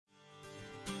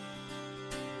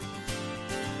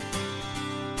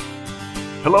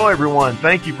Hello, everyone.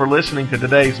 Thank you for listening to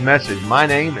today's message. My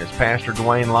name is Pastor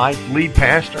Dwayne Light, lead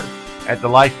pastor at the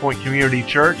Life Point Community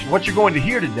Church. What you're going to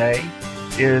hear today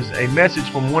is a message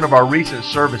from one of our recent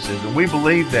services, and we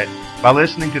believe that by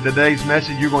listening to today's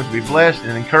message, you're going to be blessed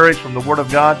and encouraged from the Word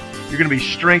of God. You're going to be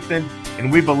strengthened,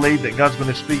 and we believe that God's going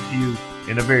to speak to you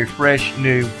in a very fresh,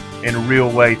 new, and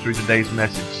real way through today's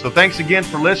message. So thanks again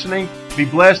for listening. Be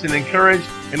blessed and encouraged,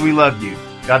 and we love you.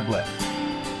 God bless.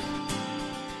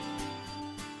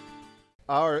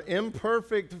 Our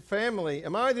imperfect family.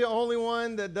 Am I the only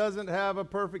one that doesn't have a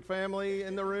perfect family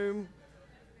in the room?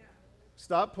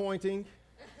 Stop pointing.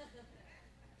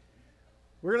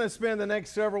 We're going to spend the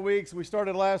next several weeks, we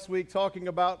started last week, talking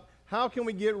about how can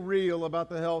we get real about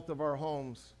the health of our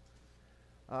homes.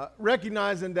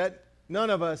 Recognizing that none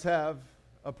of us have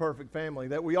a perfect family,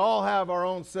 that we all have our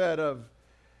own set of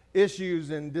issues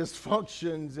and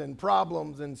dysfunctions and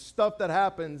problems and stuff that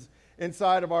happens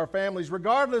inside of our families.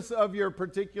 Regardless of your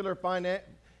particular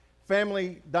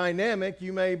family dynamic,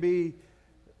 you may be,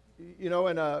 in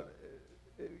a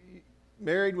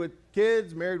married with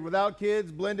kids, married without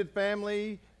kids, blended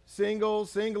family, single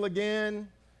again,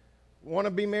 want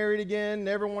to be married again,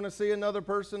 never want to see another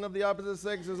person of the opposite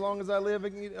sex as long as I live.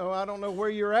 I don't know where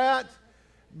you're at,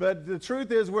 but the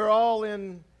truth is we're all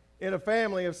in a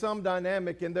family of some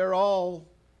dynamic, and they're all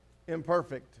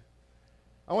imperfect.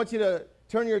 I want you to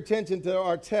turn your attention to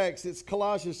our text. It's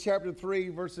Colossians chapter 3,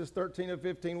 verses 13 and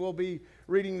 15. We'll be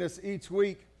reading this each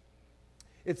week.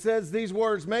 It says these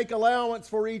words, "Make allowance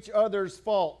for each other's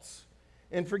faults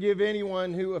and forgive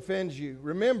anyone who offends you.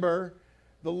 Remember,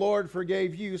 the Lord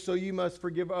forgave you, so you must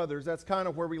forgive others." That's kind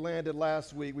of where we landed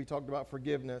last week. We talked about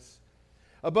forgiveness.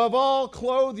 "Above all,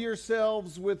 clothe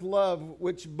yourselves with love,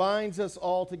 which binds us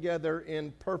all together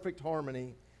in perfect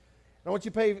harmony." I want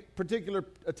you to pay particular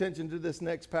attention to this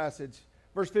next passage.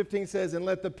 Verse 15 says, "And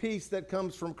let the peace that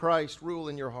comes from Christ rule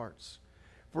in your hearts.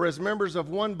 For as members of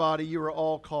one body, you are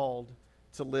all called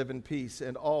to live in peace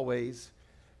and always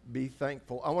be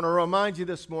thankful." I want to remind you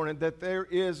this morning that there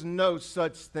is no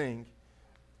such thing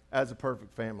as a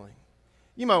perfect family.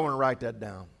 You might want to write that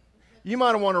down. You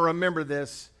might want to remember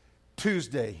this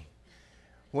Tuesday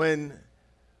when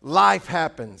life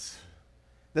happens,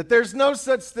 that there's no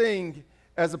such thing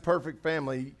as a perfect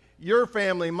family. Your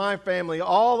family, my family,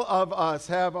 all of us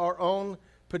have our own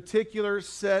particular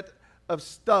set of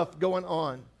stuff going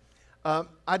on.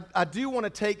 I do want to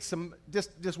take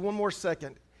just one more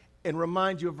second and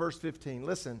remind you of verse 15.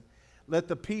 Listen, let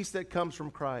the peace that comes from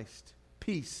Christ,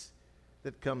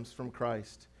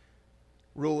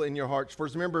 rule in your hearts. For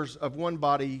as members of one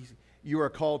body, you are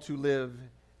called to live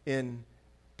in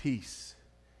peace.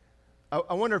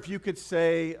 I wonder if you could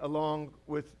say, along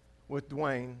with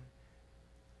Dwayne,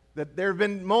 that there have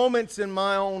been moments in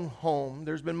my own home,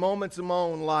 there's been moments in my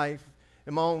own life,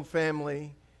 in my own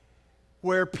family,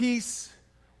 where peace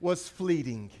was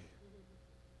fleeting.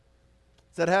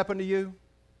 Does that happen to you?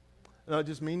 No,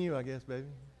 just mean you, I guess, baby.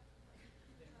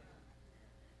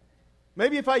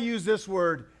 Maybe if I use this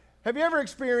word, have you ever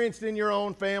experienced in your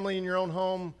own family, in your own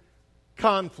home,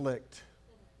 conflict?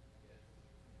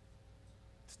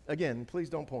 Again, please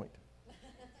don't point.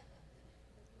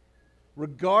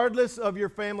 Regardless of your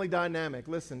family dynamic,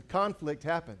 listen, conflict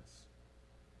happens.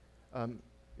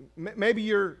 Maybe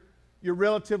you're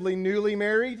relatively newly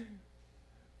married.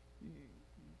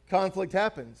 Conflict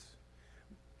happens.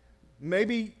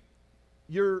 Maybe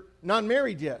you're not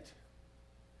married yet.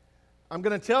 I'm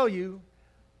going to tell you,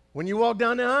 when you walk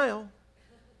down the aisle,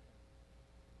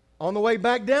 on the way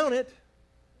back down it,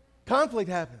 conflict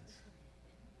happens.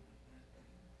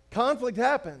 Conflict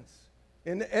happens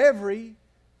in every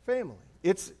family.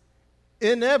 It's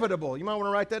inevitable. You might want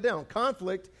to write that down.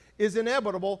 Conflict is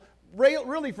inevitable,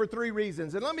 really for three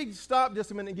reasons. And let me stop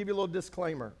just a minute and give you a little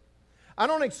disclaimer. I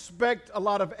don't expect a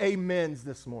lot of amens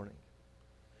this morning.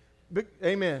 But,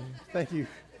 amen. Thank you.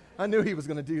 I knew he was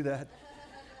going to do that.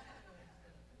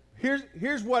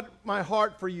 Here's what my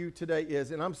heart for you today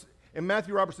is, and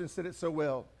Matthew Robertson said it so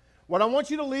well. What I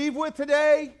want you to leave with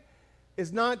today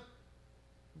is not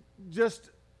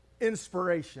just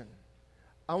inspiration.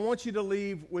 I want you to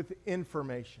leave with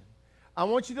information. I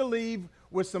want you to leave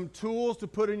with some tools to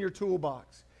put in your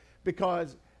toolbox,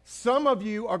 because some of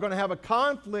you are going to have a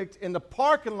conflict in the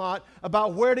parking lot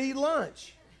about where to eat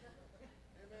lunch.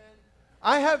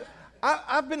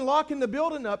 I've been locking the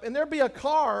building up, and there'll be a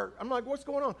car. I'm like, what's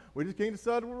going on? We just can't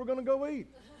decide where we're going to go eat.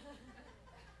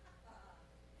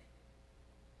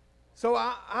 So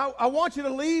I want you to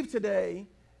leave today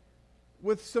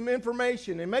with some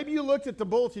information. And maybe you looked at the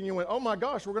bulletin and you went, oh my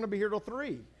gosh, we're going to be here till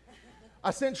 3.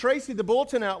 I sent Tracy the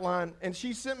bulletin outline, and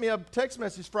she sent me a text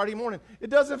message Friday morning. It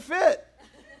doesn't fit.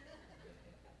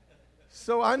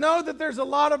 So I know that there's a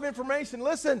lot of information.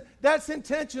 Listen, that's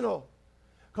intentional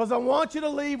because I want you to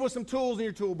leave with some tools in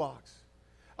your toolbox.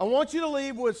 I want you to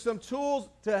leave with some tools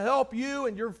to help you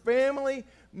and your family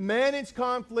manage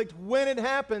conflict when it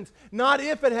happens, not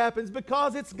if it happens,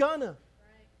 because it's gonna.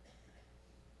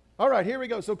 All right, here we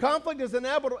go. So conflict is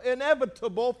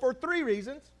inevitable for 3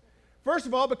 reasons. First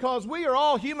of all, because we are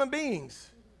all human beings.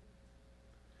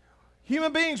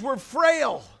 Human beings, we're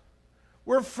frail.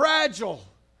 We're fragile.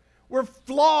 We're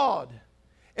flawed.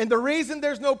 And the reason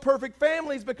there's no perfect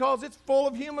family is because it's full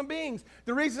of human beings.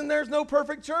 The reason there's no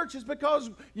perfect church is because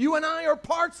you and I are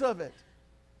parts of it.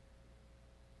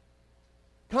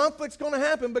 Conflict's going to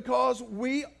happen because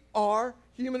we are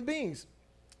human beings.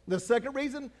 The second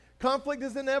reason conflict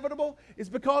is inevitable is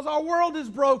because our world is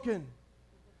broken.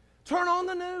 Turn on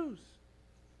the news.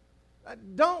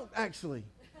 Don't actually.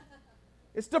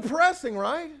 It's depressing,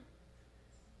 right?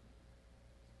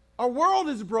 Our world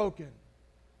is broken.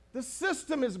 The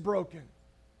system is broken.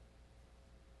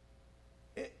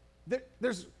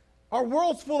 Our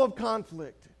world's full of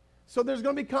conflict. So there's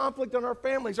going to be conflict in our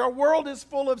families. Our world is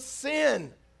full of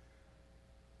sin.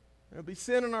 There'll be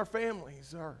sin in our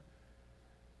families. Our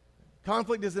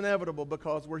conflict is inevitable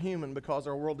because we're human, because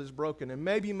our world is broken. And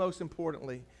maybe most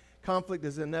importantly, conflict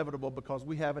is inevitable because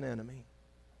we have an enemy.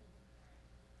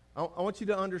 I want you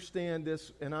to understand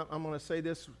this, and I'm going to say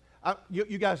this.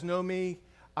 You guys know me.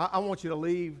 I want you to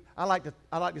leave. I like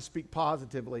to speak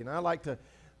positively, and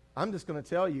I'm just going to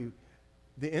tell you,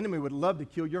 the enemy would love to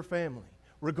kill your family,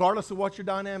 regardless of what your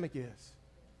dynamic is.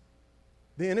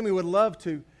 The enemy would love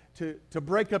to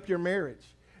break up your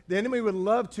marriage. The enemy would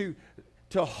love to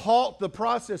halt the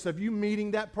process of you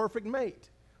meeting that perfect mate.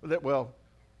 Well,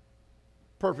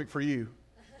 perfect for you,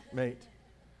 mate.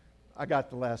 I got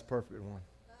the last perfect one.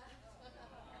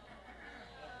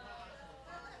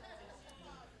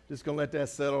 Just going to let that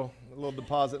settle. A little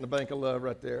deposit in the bank of love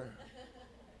right there.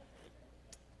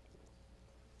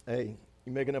 Hey,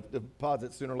 you make enough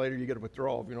deposit, sooner or later you get a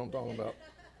withdrawal, if you know what I'm talking about.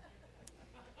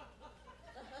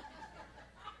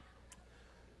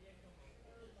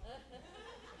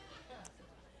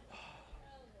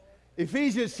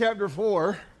 Ephesians chapter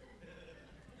 4.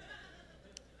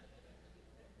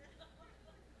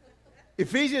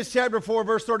 Ephesians chapter 4,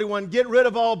 verse 31. Get rid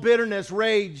of all bitterness,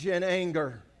 rage, and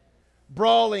anger,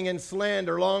 brawling and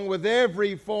slander, along with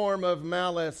every form of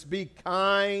malice. Be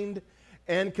kind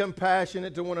and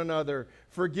compassionate to one another,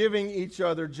 forgiving each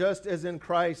other, just as in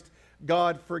Christ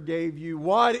God forgave you.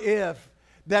 What if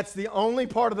that's the only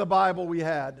part of the Bible we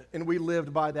had and we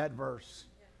lived by that verse?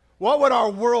 What would our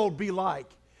world be like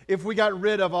if we got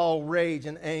rid of all rage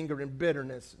and anger and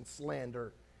bitterness and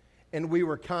slander and we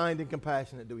were kind and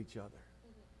compassionate to each other?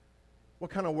 What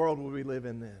kind of world would we live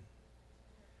in then?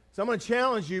 So I'm going to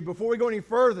challenge you, before we go any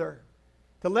further,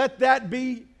 to let that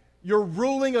be your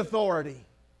ruling authority.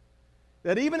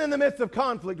 That even in the midst of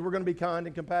conflict, we're going to be kind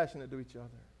and compassionate to each other.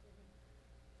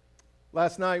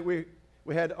 Last night, we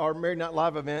had our Married Night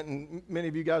Live event, and many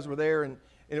of you guys were there, and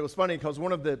it was funny because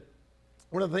one of the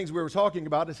things we were talking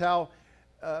about is how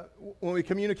when we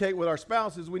communicate with our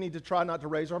spouses, we need to try not to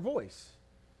raise our voice.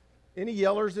 Any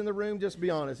yellers in the room, just be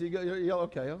honest. You yell,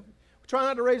 okay. Try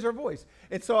not to raise our voice.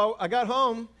 And so I got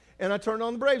home, and I turned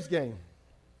on the Braves game.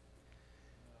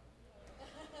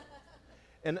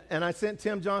 And I sent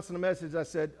Tim Johnson a message. I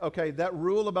said, okay, that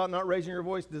rule about not raising your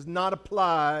voice does not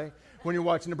apply when you're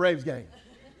watching the Braves game.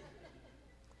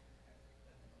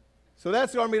 So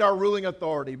that's going to be our ruling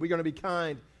authority. We're going to be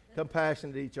kind,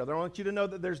 compassionate to each other. I want you to know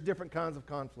that there's different kinds of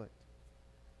conflict.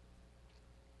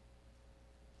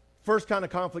 First kind of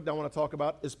conflict I want to talk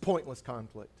about is pointless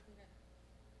conflict.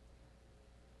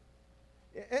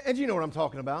 And you know what I'm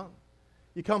talking about.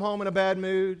 You come home in a bad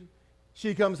mood.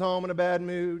 She comes home in a bad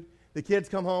mood. The kids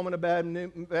come home in a bad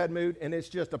mood, and it's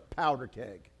just a powder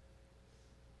keg.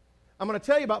 I'm going to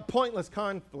tell you about pointless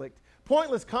conflict.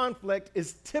 Pointless conflict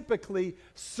is typically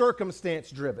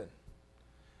circumstance-driven.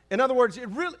 In other words,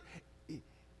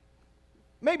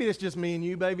 maybe it's just me and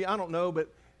you, baby. I don't know,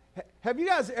 but have you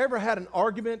guys ever had an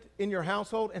argument in your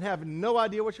household and have no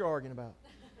idea what you're arguing about?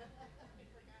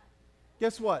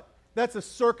 Guess what? That's a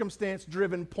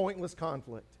circumstance-driven, pointless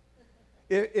conflict.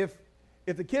 If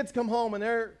the kids come home and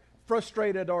they're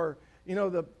frustrated, or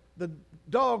the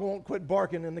dog won't quit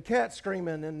barking, and the cat's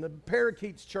screaming, and the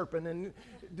parakeet's chirping, and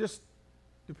just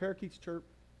do parakeets chirp?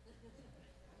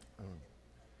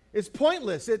 It's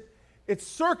pointless. It's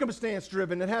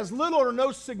circumstance-driven. It has little or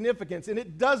no significance, and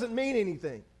it doesn't mean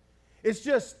anything. It's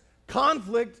just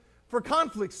conflict for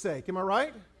conflict's sake. Am I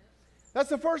right? That's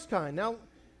the first kind. Now,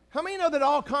 how many know that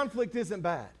all conflict isn't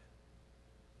bad?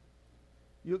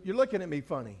 You're looking at me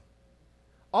funny.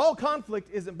 all conflict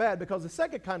isn't bad, because the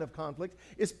second kind of conflict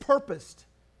is purposed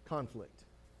conflict.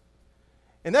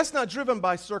 And that's not driven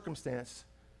by circumstance.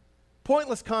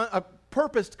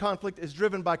 Purposed conflict is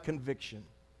driven by conviction.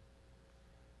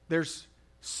 There's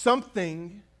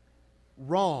something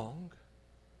wrong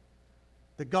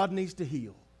that God needs to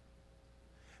heal.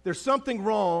 There's something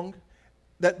wrong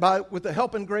that with the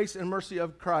help and grace and mercy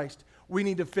of Christ, we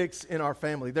need to fix in our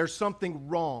family. There's something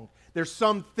wrong. There's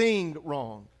something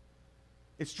wrong.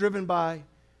 It's driven by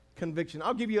conviction.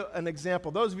 I'll give you an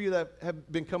example. Those of you that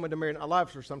have been coming to Marion Alive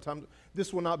for some time,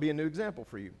 this will not be a new example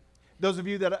for you. Those of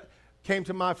you that came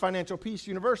to my Financial Peace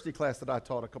University class that I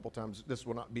taught a couple times, this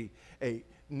will not be a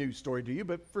new story to you,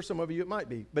 but for some of you it might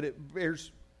be. But it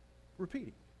bears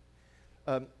repeating.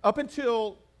 Up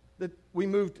until we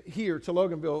moved here to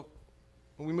Loganville,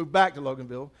 when we moved back to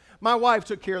Loganville, my wife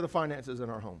took care of the finances in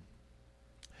our home,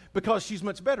 because she's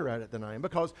much better at it than I am,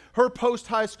 because her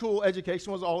post-high school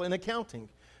education was all in accounting.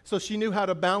 So she knew how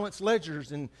to balance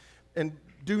ledgers and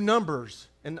do numbers,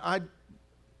 and I'm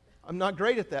not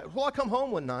great at that. Well, I come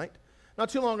home one night, not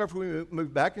too long after we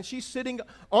moved back, and she's sitting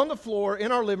on the floor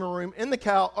in our living room, in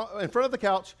front of the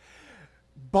couch,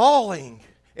 bawling.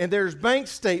 And there's bank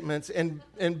statements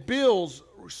and bills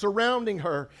surrounding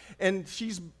her, and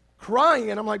she's crying.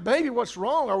 And I'm like, baby, what's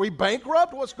wrong? Are we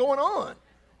bankrupt? What's going on?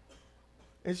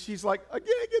 And she's like, I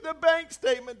can't get the bank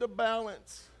statement to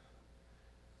balance.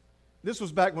 This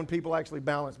was back when people actually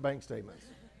balanced bank statements.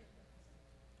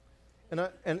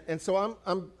 And so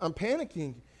I'm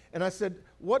panicking, and I said,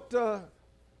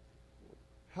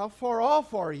 how far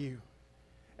off are you?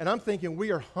 And I'm thinking,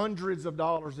 we are hundreds of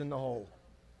dollars in the hole.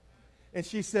 And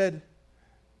she said,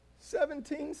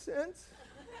 17 cents.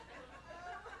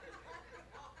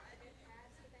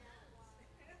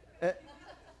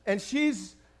 And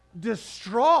she's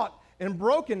distraught and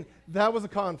broken. That was a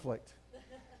conflict.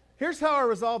 Here's how I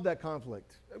resolved that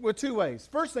conflict, with two ways.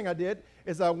 First thing I did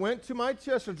is I went to my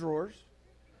chest of drawers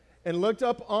and looked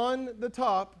up on the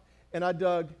top, and I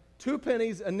dug 2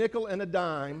 pennies, a nickel, and a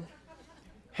dime,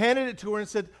 handed it to her and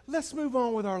said, let's move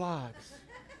on with our lives.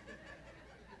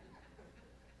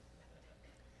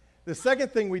 The second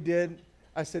thing we did,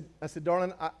 I said,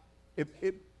 darling,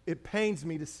 it pains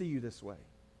me to see you this way.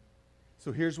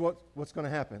 So here's what's going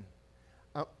to happen.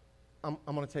 I'm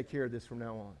going to take care of this from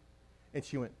now on. And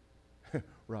she went,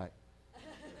 right.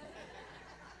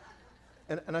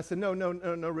 And I said, no,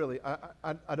 really.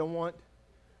 I don't want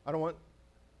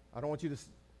you to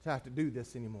have to do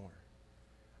this anymore.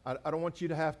 I don't want you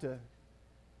to have to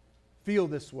feel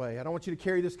this way. I don't want you to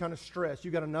carry this kind of stress.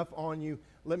 You got enough on you.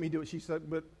 Let me do it. She said,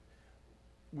 but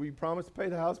will you promise to pay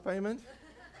the house payment?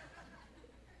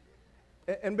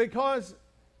 And because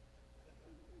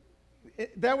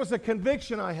that was a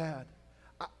conviction I had,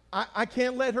 I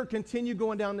can't let her continue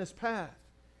going down this path.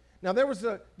 Now, there was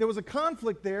a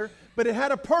conflict there, but it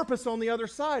had a purpose on the other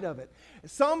side of it.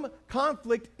 Some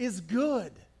conflict is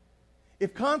good.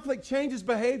 If conflict changes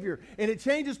behavior, and it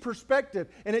changes perspective,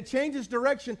 and it changes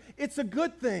direction, it's a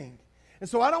good thing. And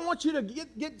so I don't want you to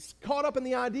get caught up in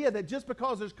the idea that just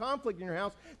because there's conflict in your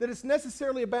house, that it's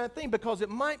necessarily a bad thing, because it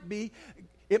might be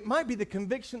the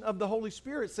conviction of the Holy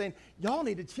Spirit saying, y'all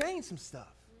need to change some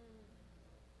stuff.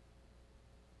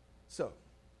 So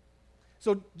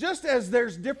just as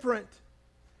there's different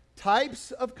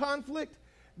types of conflict,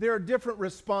 there are different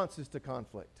responses to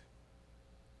conflict.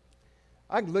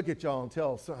 I can look at y'all and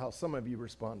tell how some of you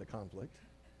respond to conflict,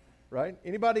 right?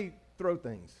 Anybody throw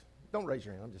things? Don't raise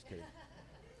your hand, I'm just kidding.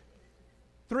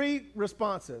 3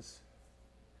 responses.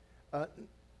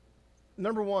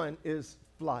 Number 1 is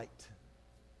flight.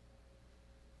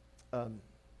 Can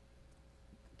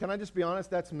I just be honest?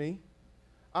 That's me.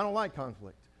 I don't like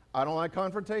conflict. I don't like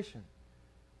confrontation.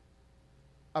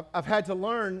 I've had to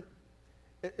learn,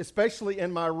 especially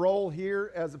in my role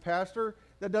here as a pastor,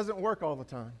 that doesn't work all the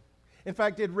time. In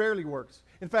fact, it rarely works.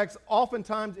 In fact,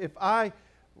 oftentimes if I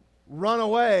run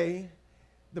away,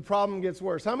 the problem gets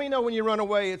worse. How many know when you run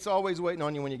away, it's always waiting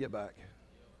on you when you get back?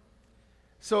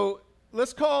 So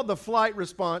let's call the flight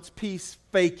response peace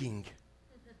faking.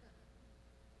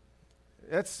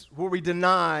 That's where we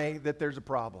deny that there's a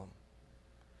problem.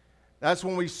 That's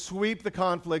when we sweep the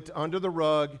conflict under the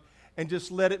rug and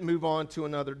just let it move on to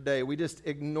another day. We just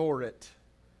ignore it.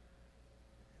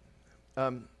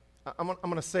 I'm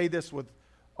going to say this with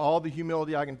all the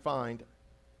humility I can find.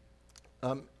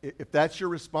 If that's your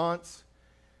response,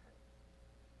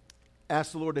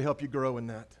 ask the Lord to help you grow in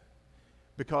that.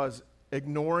 Because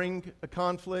ignoring a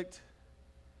conflict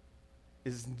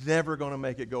is never going to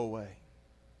make it go away.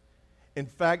 In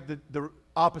fact, the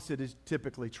opposite is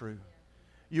typically true.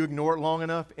 You ignore it long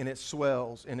enough and it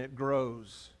swells and it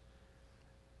grows.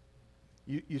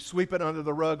 You sweep it under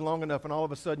the rug long enough, and all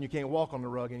of a sudden you can't walk on the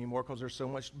rug anymore because there's so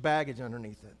much baggage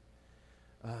underneath it.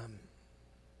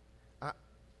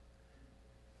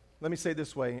 Let me say it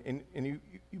this way, and you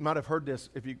might have heard this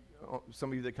if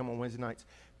some of you that come on Wednesday nights.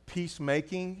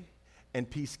 Peacemaking and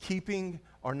peacekeeping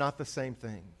are not the same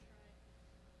thing.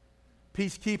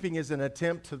 Peacekeeping is an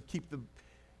attempt to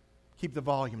keep the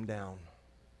volume down.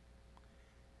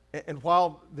 And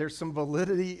while there's some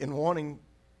validity in wanting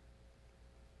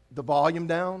the volume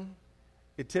down,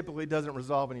 it typically doesn't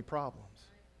resolve any problems.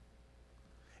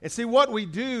 And see, what we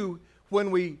do when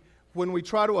we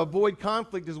try to avoid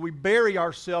conflict is we bury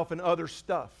ourselves in other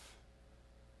stuff.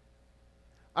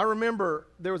 I remember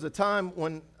there was a time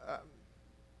when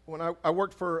I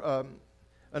worked for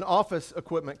an office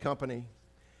equipment company,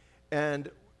 and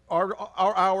our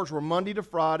hours were Monday to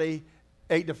Friday,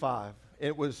 8 to 5.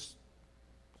 It was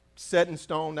set in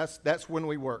stone. That's when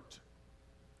we worked.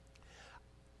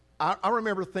 I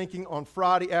remember thinking on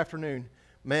Friday afternoon,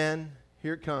 man,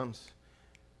 here it comes.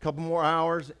 A couple more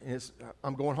hours, and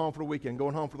I'm going home for the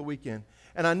weekend,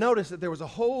 And I noticed that there was a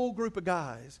whole group of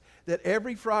guys that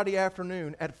every Friday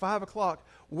afternoon at 5 o'clock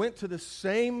went to the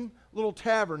same little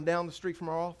tavern down the street from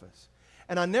our office.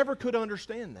 And I never could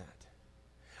understand that.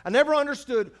 I never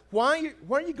understood why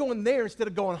are you going there instead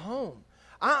of going home?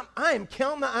 I am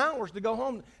counting the hours to go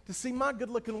home to see my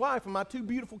good-looking wife and my 2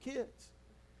 beautiful kids.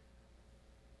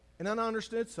 And then I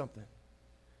understood something.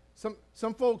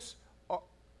 Some folks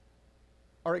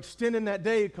are extending that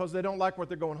day because they don't like what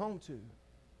they're going home to.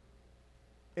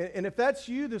 And if that's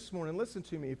you this morning, listen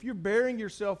to me. If you're burying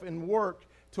yourself in work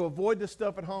to avoid the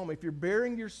stuff at home, if you're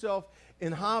burying yourself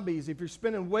in hobbies, if you're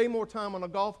spending way more time on a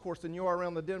golf course than you are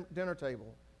around the dinner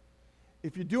table,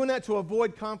 if you're doing that to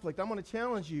avoid conflict, I'm going to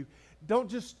challenge you.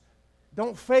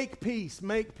 Don't fake peace,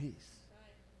 make peace.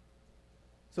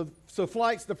 So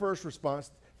flight's the first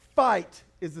response. Fight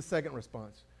is the second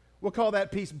response. We'll call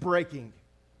that peace breaking.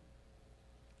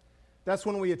 That's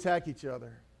when we attack each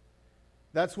other.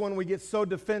 That's when we get so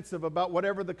defensive about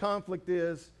whatever the conflict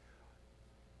is,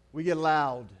 we get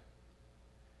loud.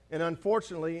 And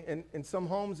unfortunately, in some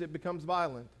homes, it becomes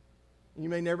violent. You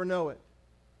may never know it.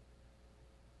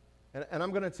 And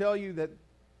I'm going to tell you that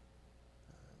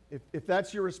if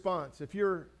that's your response, if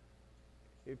you're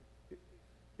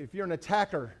an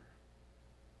attacker,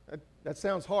 that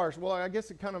sounds harsh. Well, I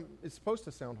guess it's supposed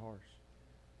to sound harsh.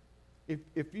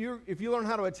 If you learn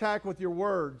how to attack with your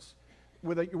words,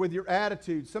 with your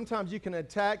attitude, sometimes you can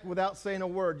attack without saying a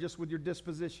word, just with your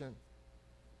disposition.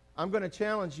 I'm going to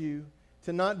challenge you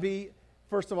to not be,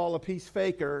 first of all, a peace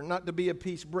faker, not to be a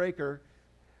peace breaker,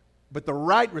 but the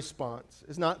right response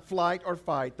is not flight or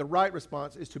fight. The right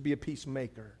response is to be a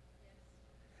peacemaker.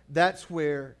 That's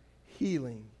where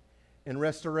healing and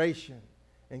restoration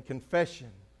and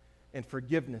confession and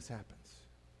forgiveness happens.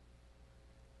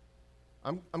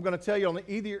 I'm going to tell you on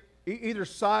either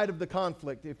side of the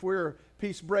conflict, if we're a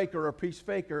peace breaker or a peace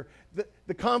faker,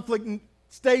 the conflict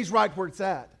stays right where it's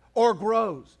at or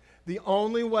grows. The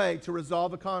only way to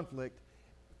resolve a conflict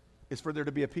is for there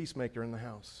to be a peacemaker in the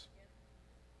house.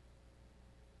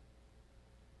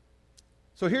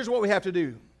 So here's what we have to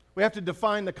do. We have to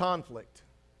define the conflict.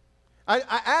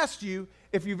 I asked you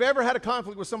if you've ever had a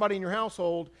conflict with somebody in your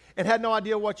household and had no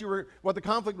idea what the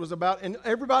conflict was about, and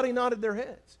everybody nodded their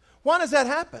heads. Why does that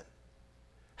happen?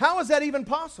 How is that even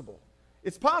possible?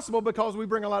 It's possible because we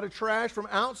bring a lot of trash from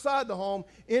outside the home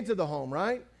into the home,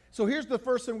 right? So here's the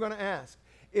first thing we're going to ask.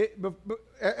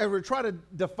 As we try to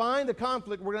define the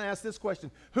conflict, we're going to ask this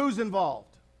question. Who's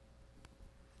involved?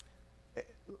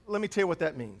 Let me tell you what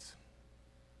that means.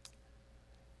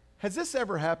 Has this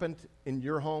ever happened in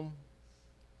your home?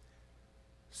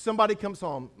 Somebody comes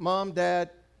home, mom,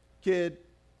 dad, kid,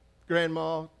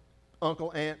 grandma,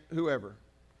 uncle, aunt, whoever,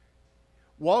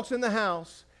 walks in the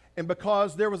house, and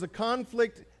because there was a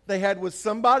conflict they had with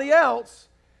somebody else,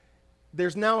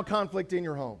 there's now a conflict in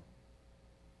your home.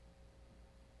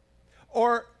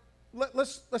 Or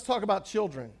let's talk about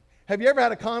children. Have you ever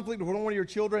had a conflict with one of your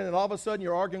children and all of a sudden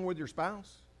you're arguing with your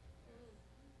spouse?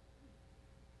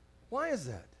 Why is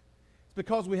that? It's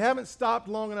because we haven't stopped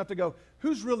long enough to go,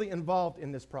 who's really involved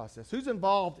in this process? Who's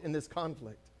involved in this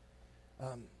conflict?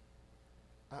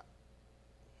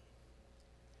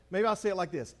 Maybe I'll say it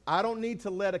like this. I don't need to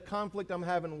let a conflict I'm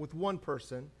having with one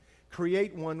person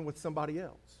create one with somebody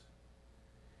else.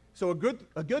 So a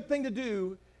good thing to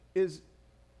do is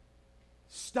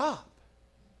stop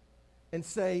and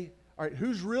say, all right,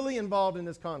 who's really involved in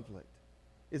this conflict?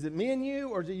 Is it me and you,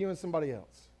 or is it you and somebody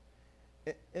else?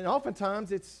 And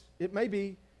oftentimes it may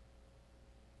be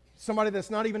somebody that's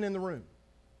not even in the room.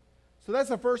 So that's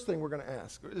the first thing we're going to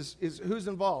ask is who's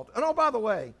involved. And oh, by the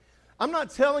way, I'm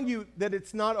not telling you that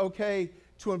it's not okay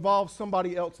to involve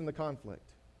somebody else in the conflict.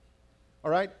 All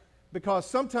right? Because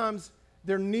sometimes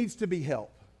there needs to be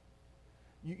help.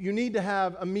 You need to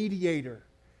have a mediator.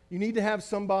 You need to have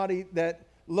somebody that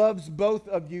loves both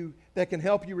of you that can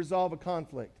help you resolve a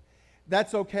conflict.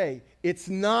 That's okay. It's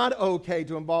not okay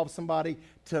to involve somebody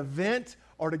to vent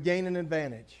or to gain an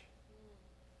advantage.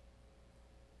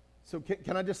 So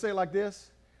can I just say it like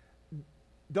this?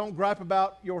 Don't gripe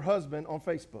about your husband on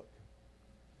Facebook.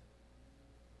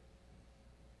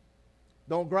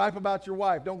 Don't gripe about your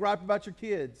wife. Don't gripe about your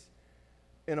kids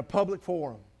in a public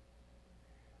forum.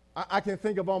 I can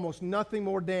think of almost nothing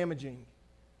more damaging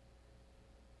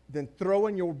than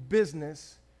throwing your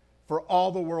business for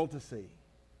all the world to see.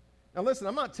 Now listen,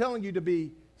 I'm not telling you to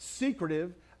be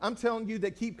secretive. I'm telling you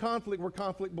that keep conflict where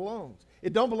conflict belongs.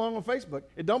 It don't belong on Facebook.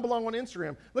 It don't belong on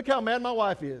Instagram. Look how mad my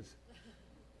wife is.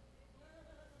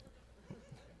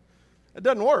 It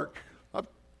doesn't work. I'm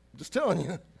just telling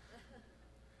you.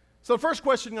 So the first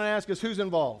question I'm going to ask is, who's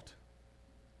involved?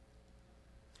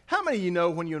 How many of you know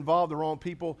when you involve the wrong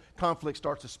people, conflict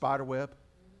starts a spider web?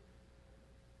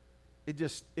 It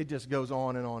just goes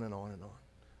on and on and on and on.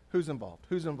 Who's involved?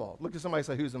 Who's involved? Look at somebody and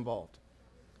say, who's involved?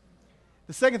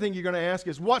 The second thing you're going to ask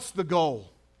is, what's the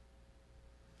goal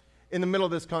in the middle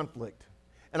of this conflict?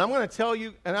 And I'm going to tell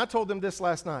you, and I told them this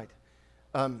last night,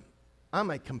 I'm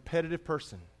a competitive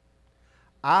person.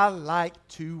 I like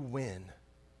to win.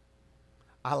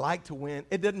 I like to win.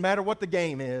 It doesn't matter what the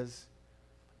game is.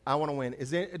 I want to win.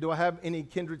 Do I have any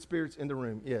kindred spirits in the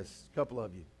room? Yes, a couple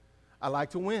of you. I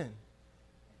like to win.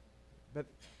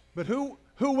 But who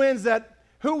wins that?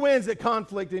 Who wins at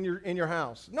conflict in your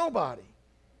house? Nobody.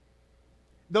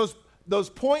 Those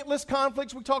pointless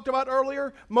conflicts we talked about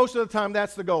earlier, most of the time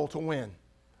that's the goal, to win.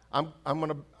 I'm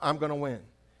gonna win.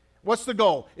 What's the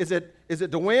goal? Is it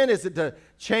to win? Is it to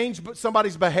change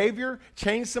somebody's behavior,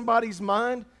 change somebody's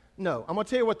mind? No. I'm going to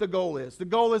tell you what the goal is. The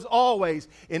goal is always,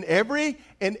 in every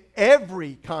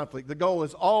conflict, the goal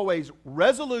is always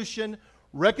resolution,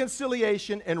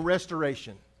 reconciliation, and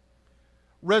restoration.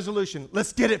 Resolution.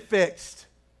 Let's get it fixed.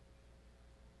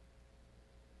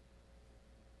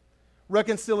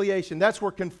 Reconciliation. That's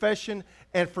where confession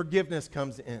and forgiveness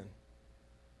comes in.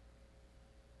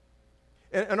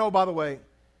 And oh, by the way,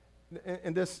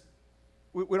 and this,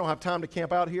 we don't have time to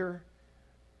camp out here,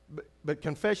 but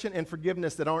confession and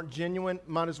forgiveness that aren't genuine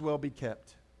might as well be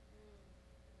kept.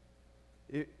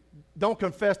 Don't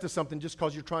confess to something just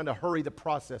because you're trying to hurry the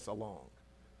process along.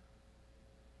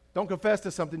 Don't confess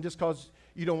to something just because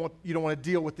you don't want to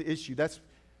deal with the issue. That's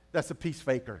a peace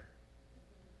faker.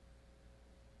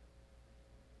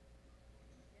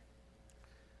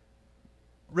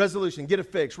 Resolution, get it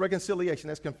fixed. Reconciliation,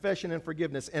 that's confession and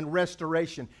forgiveness. And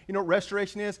restoration. You know what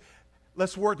restoration is?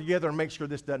 Let's work together and make sure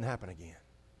this doesn't happen again.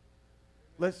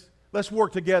 Let's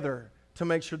work together to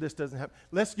make sure this doesn't happen.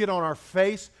 Let's get on our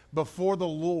face before the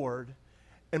Lord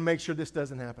and make sure this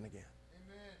doesn't happen again.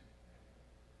 Amen.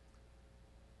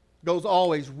 Goes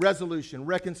always resolution,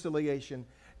 reconciliation,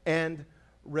 and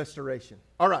restoration.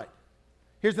 All right.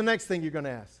 Here's the next thing you're going to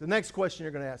ask. The next question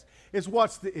you're going to ask is,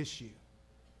 what's the issue?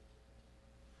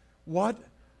 What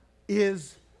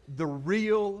is the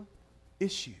real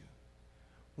issue?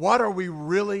 What are we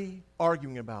really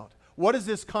arguing about? What does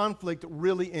this conflict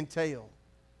really entail?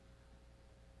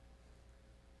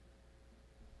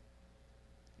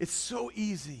 It's so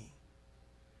easy.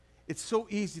 It's so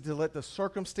easy to let the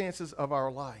circumstances of our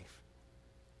life.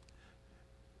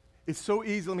 It's so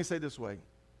easy, let me say it this way.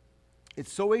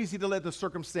 It's so easy to let the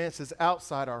circumstances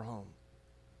outside our home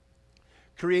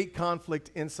create conflict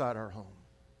inside our home.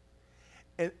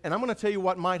 And I'm going to tell you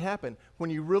what might happen.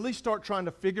 When you really start trying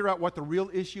to figure out what the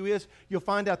real issue is, you'll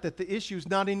find out that the issue is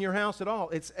not in your house at all.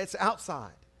 It's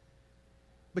outside.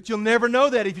 But you'll never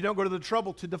know that if you don't go to the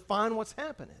trouble to define what's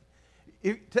happening.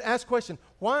 To ask question,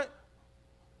 why,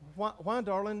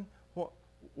 darling?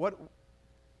 What?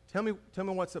 Tell me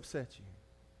what's upset you.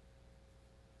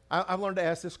 I've learned to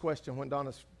ask this question when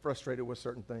Donna's frustrated with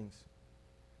certain things.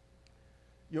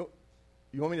 You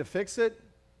want me to fix it,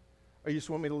 or you just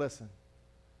want me to listen?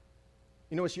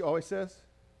 You know what she always says?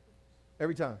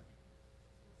 Every time.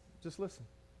 Just listen.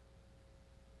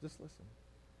 Just listen.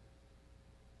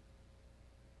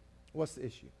 What's the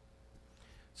issue?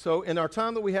 So in our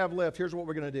time that we have left, here's what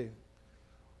we're going to do.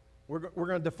 We're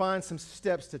going to define some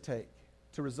steps to take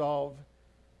to resolve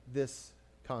this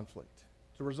conflict,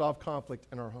 to resolve conflict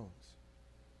in our homes.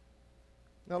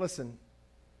 Now listen,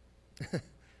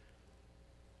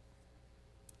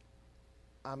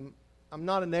 I'm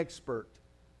not an expert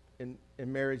in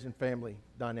marriage and family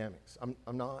dynamics.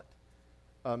 I'm not.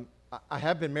 I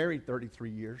have been married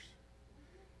 33 years.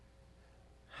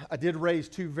 I did raise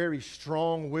two very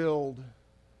strong-willed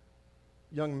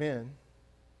young men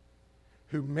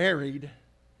who married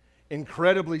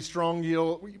incredibly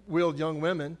strong-willed young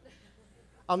women.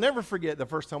 I'll never forget the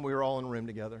first time we were all in a room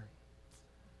together.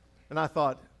 And I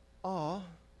thought,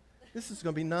 this is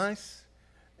going to be nice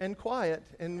and quiet.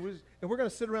 And we're going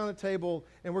to sit around the table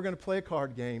and we're going to play a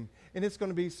card game. And it's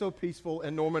going to be so peaceful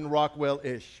and Norman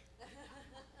Rockwell-ish.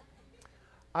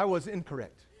 I was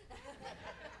incorrect.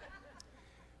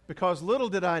 Because little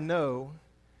did I know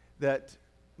that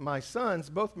my sons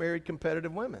both married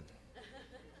competitive women.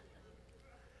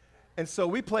 And so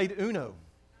we played Uno.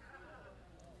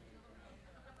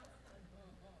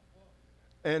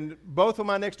 And both of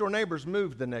my next door neighbors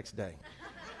moved the next day.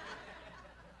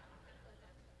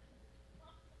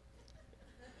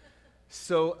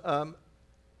 So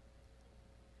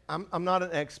I'm not an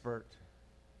expert.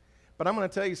 But I'm going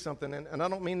to tell you something, and I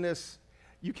don't mean this.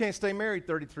 You can't stay married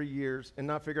 33 years and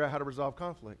not figure out how to resolve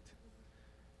conflict.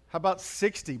 How about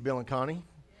 60, Bill and Connie?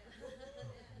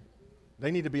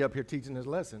 They need to be up here teaching this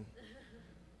lesson.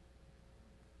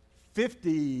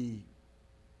 50.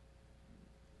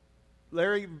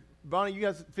 Larry, Bonnie, you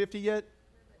guys 50 yet?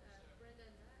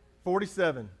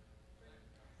 47.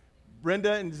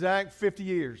 Brenda and Zach, 50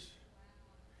 years.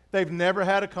 They've never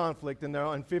had a conflict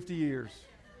in 50 years.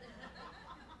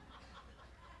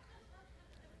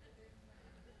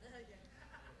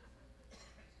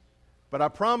 But I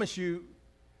promise you,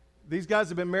 these guys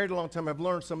have been married a long time. I've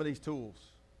learned some of these tools.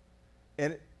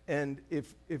 And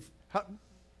if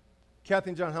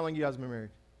Kathy and John, how long you guys been married?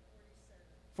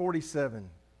 47.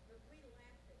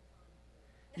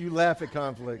 You laugh at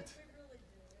conflict.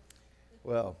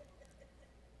 Well.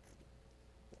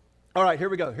 All right, here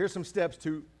we go. Here's some steps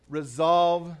to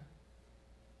resolve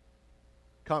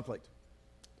conflict.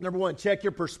 Number one, check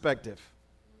your perspective.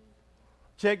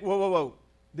 Whoa.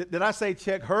 Did I say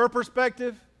check her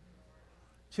perspective?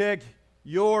 Check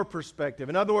your perspective.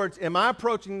 In other words, am I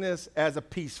approaching this as a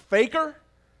peace faker,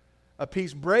 a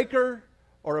peace breaker,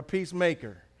 or a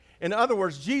peacemaker? In other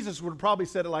words, Jesus would probably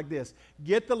said it like this: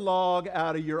 get the log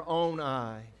out of your own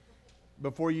eye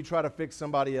before you try to fix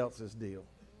somebody else's deal.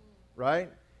 Right?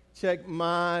 Check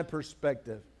my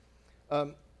perspective.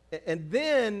 And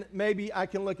then maybe I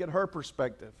can look at her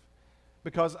perspective.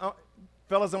 Because,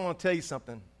 fellas, I want to tell you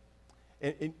something.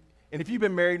 And if you've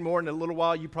been married more than a little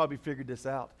while, you probably figured this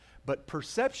out. But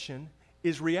perception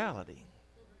is reality.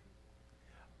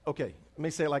 Okay, let me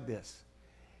say it like this.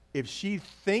 If she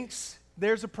thinks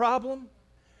there's a problem,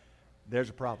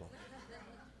 there's a problem.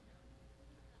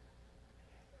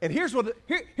 And here's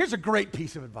a great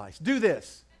piece of advice. Do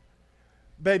this.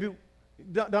 Baby,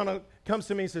 Donna comes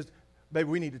to me and says, baby,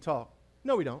 we need to talk.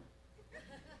 No, we don't.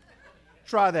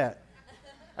 Try that.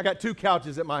 I got 2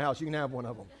 couches at my house. You can have one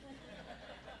of them.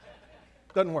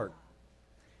 Doesn't work.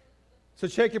 So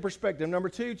check your perspective. Number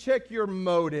 2, check your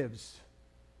motives.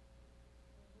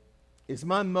 Is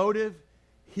my motive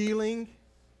healing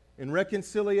and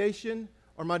reconciliation,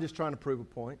 or am I just trying to prove a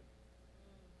point?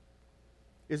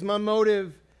 Is my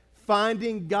motive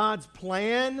finding God's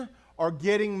plan or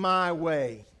getting my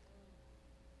way?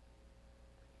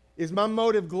 Is my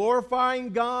motive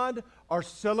glorifying God or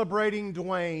celebrating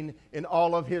Dwayne in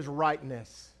all of his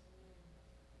rightness?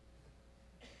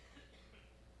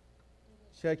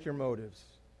 Check your motives.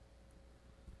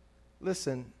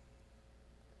 Listen,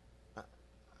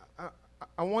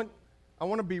 I want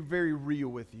to be very real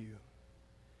with you.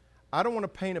 I don't want to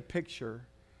paint a picture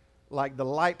like the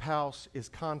Lighthouse is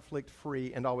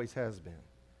conflict-free and always has been,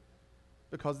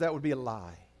 because that would be a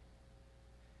lie.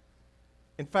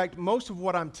 In fact, most of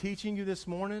what I'm teaching you this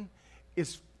morning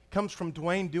comes from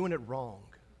Dwayne doing it wrong.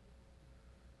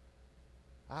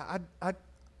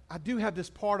 I do have this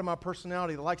part of my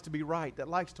personality that likes to be right, that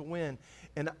likes to win.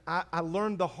 And I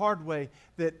learned the hard way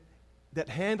that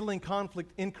handling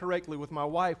conflict incorrectly with my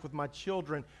wife, with my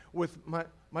children, with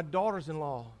my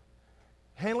daughters-in-law,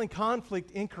 handling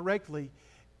conflict incorrectly,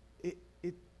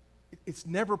 it's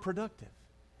never productive.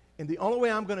 And the only way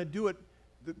I'm going to do it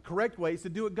the correct way is to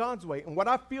do it God's way. And what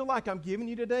I feel like I'm giving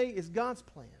you today is God's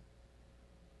plan.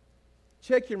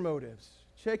 Check your motives.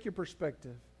 Check your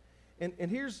perspective. And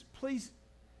here's, please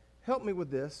help me with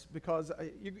this, because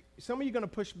some of you are going to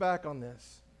push back on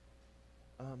this.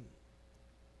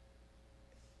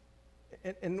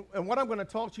 And what I'm going to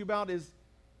talk to you about is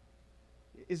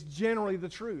generally the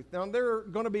truth. Now, there are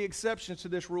going to be exceptions to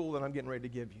this rule that I'm getting ready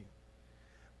to give you.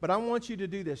 But I want you to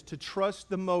do this, to trust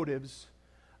the motives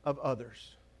of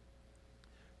others,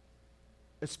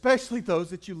 especially those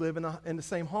that you live in the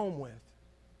same home with.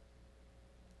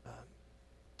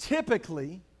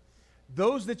 Typically,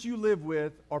 those that you live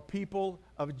with are people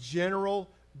of general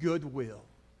goodwill.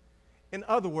 In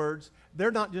other words,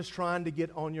 they're not just trying to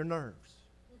get on your nerves.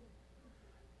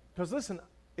 Because listen,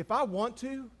 if I want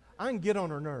to, I can get on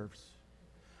her nerves.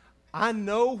 I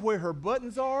know where her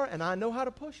buttons are, and I know how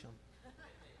to push them.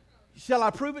 Shall I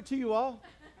prove it to you all?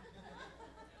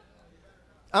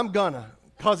 I'm gonna,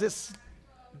 because it's,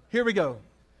 here we go.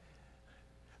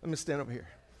 Let me stand over here.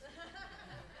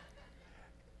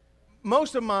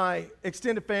 Most of my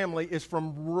extended family is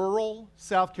from rural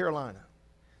South Carolina.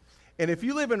 And if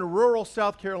you live in rural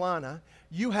South Carolina,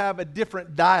 you have a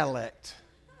different dialect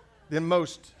than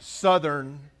most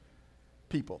southern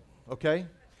people, okay?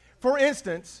 For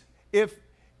instance, if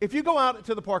you go out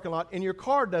to the parking lot and your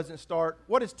car doesn't start,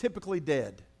 what is typically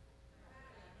dead?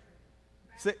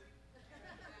 See,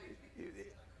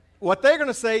 what they're going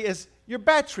to say is, your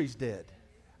battery's dead.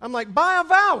 I'm like, buy a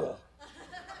vowel.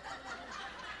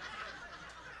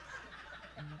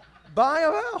 Buy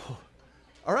a vowel.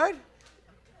 All right?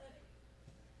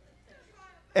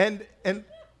 And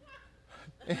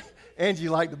Angie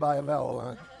liked to buy a vowel,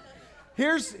 huh?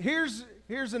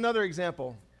 Here's another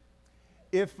example.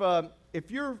 If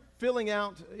you're filling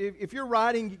out, if you're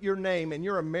writing your name and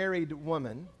you're a married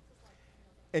woman,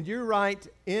 and you write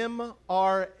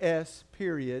MRS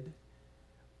period,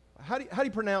 how do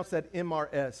you pronounce that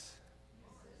MRS?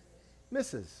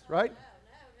 Mrs., right?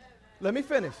 Let me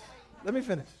finish.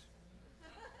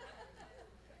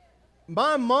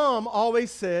 My mom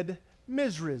always said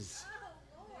Mrs.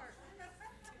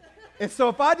 And so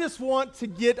if I just want to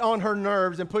get on her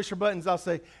nerves and push her buttons, I'll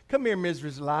say, come here,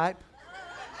 Mrs. Lipe.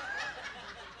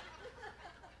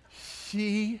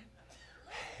 She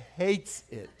hates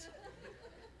it.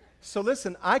 So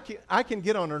listen, I can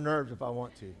get on her nerves if I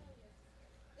want to.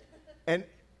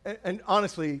 And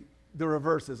honestly, the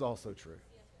reverse is also true.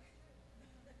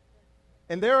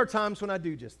 And there are times when I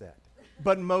do just that,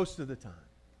 but most of the time.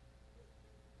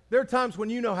 There are times when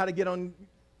you know how to get on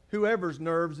whoever's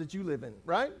nerves that you live in,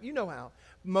 right? You know how.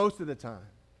 Most of the time.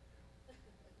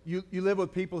 You live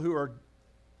with people who are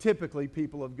typically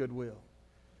people of goodwill.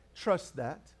 Trust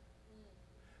that.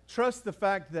 Trust the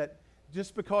fact that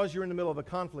just because you're in the middle of a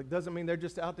conflict doesn't mean they're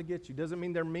just out to get you. Doesn't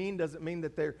mean they're mean. Doesn't mean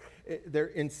that they're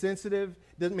insensitive.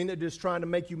 Doesn't mean they're just trying to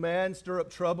make you mad and stir up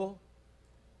trouble.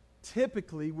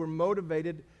 Typically, we're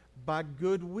motivated by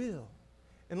goodwill.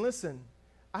 And listen,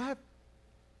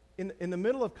 in the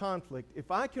middle of conflict,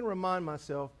 if I can remind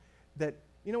myself that,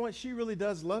 you know what, she really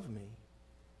does love me,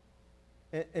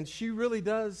 and she really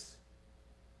does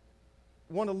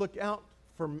want to look out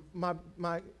for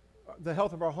the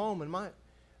health of our home and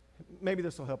maybe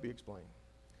this will help you explain.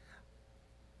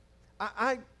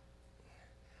 I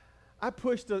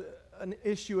pushed an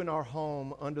issue in our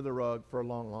home under the rug for a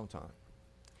long, long time.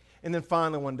 And then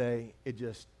finally one day, it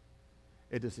just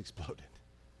exploded.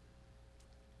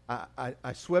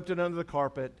 I swept it under the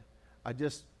carpet. I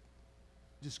just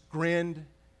grinned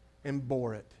and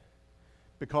bore it.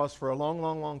 Because for a long,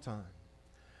 long, long time,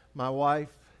 my wife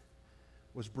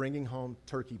was bringing home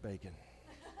turkey bacon.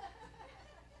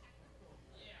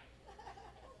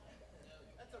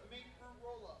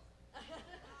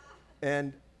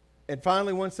 And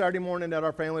finally, one Saturday morning at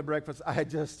our family breakfast,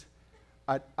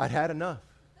 I'd had enough.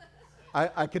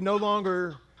 I could no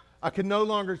longer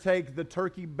take the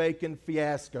turkey bacon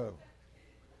fiasco.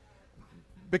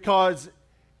 Because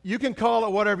you can call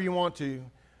it whatever you want to,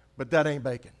 but that ain't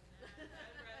bacon.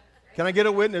 Can I get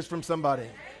a witness from somebody?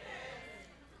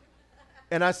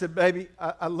 And I said, baby,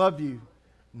 I love you.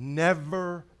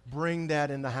 Never bring that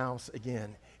in the house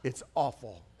again. It's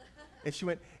awful. And she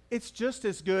went, it's just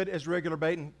as good as regular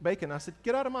bacon. I said,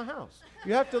 get out of my house.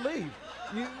 You have to leave.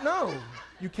 No,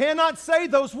 you cannot say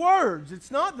those words.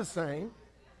 It's not the same.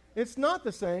 It's not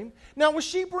the same. Now, was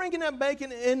she bringing that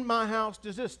bacon in my house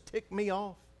to just tick me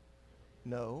off?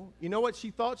 No. You know what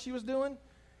she thought she was doing?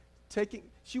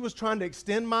 She was trying to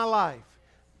extend my life.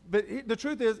 But the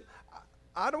truth is,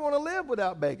 I don't want to live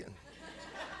without bacon.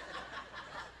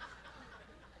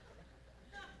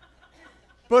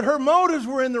 But her motives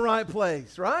were in the right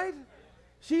place, right?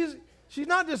 She's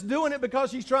not just doing it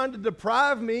because she's trying to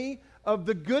deprive me of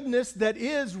the goodness that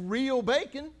is real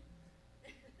bacon.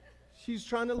 She's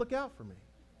trying to look out for me.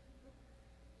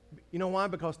 You know why?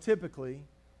 Because typically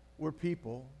we're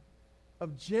people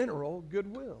of general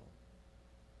goodwill.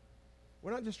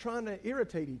 We're not just trying to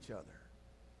irritate each other.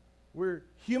 We're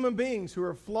human beings who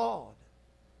are flawed.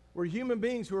 We're human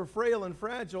beings who are frail and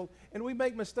fragile, and we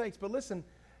make mistakes. But listen,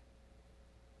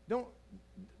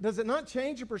 does it not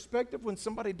change your perspective when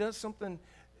somebody does something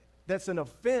that's an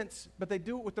offense, but they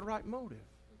do it with the right motive?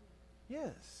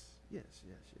 Yes.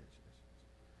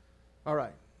 All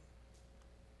right.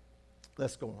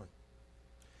 Let's go on.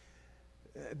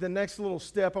 the next little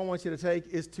step I want you to take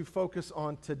is to focus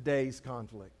on today's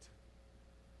conflict.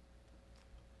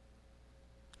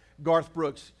 Garth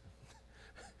Brooks.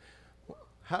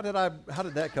 How did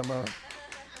that come up?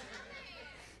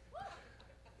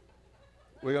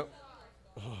 We go.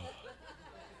 Oh.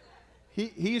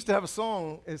 He used to have a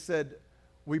song that said,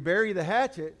 "We bury the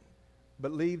hatchet,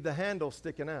 but leave the handle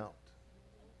sticking out."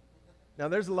 Now,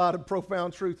 there's a lot of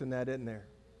profound truth in that, isn't there?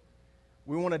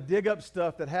 We want to dig up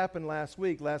stuff that happened last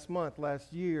week, last month,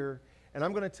 last year, and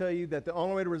I'm going to tell you that the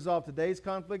only way to resolve today's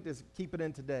conflict is keep it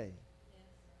in today.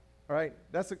 Yes. All right?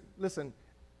 Listen,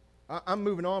 I'm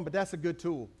moving on, but that's a good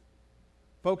tool.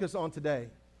 Focus on today. Right.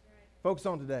 Focus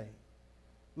on today.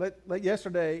 Let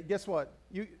yesterday, guess what?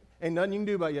 Ain't nothing you can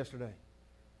do about yesterday.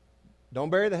 Don't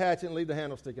bury the hatchet and leave the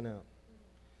handle sticking out.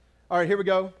 All right, here we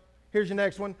go. Here's your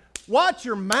next one. Watch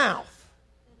your mouth.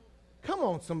 Come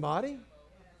on, somebody.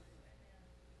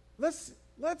 Let's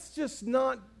just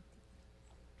not.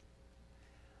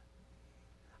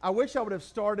 I wish I would have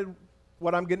started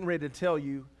what I'm getting ready to tell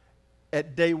you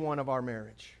at day one of our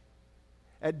marriage,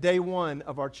 at day one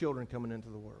of our children coming into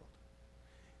the world.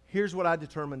 Here's what I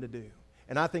determined to do,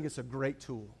 and I think it's a great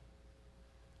tool.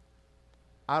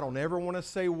 I don't ever want to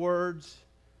say words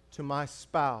to my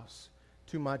spouse,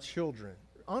 to my children,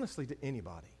 honestly to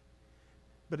anybody,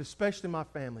 but especially my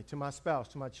family, to my spouse,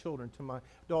 to my children, to my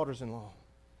daughters-in-law.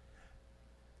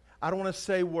 I don't want to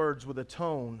say words with a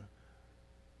tone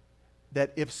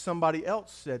that if somebody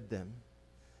else said them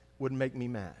would make me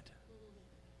mad.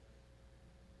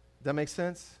 Does that make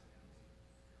sense?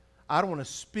 I don't want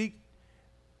to speak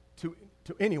to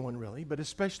anyone really, but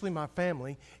especially my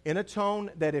family, in a tone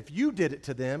that if you did it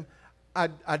to them,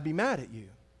 I'd be mad at you.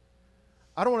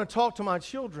 I don't want to talk to my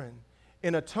children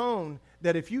in a tone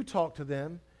that if you talk to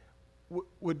them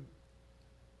would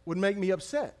make me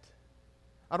upset.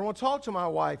 I don't want to talk to my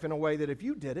wife in a way that if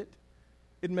you did it,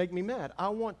 it'd make me mad. I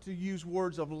want to use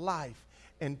words of life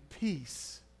and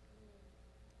peace.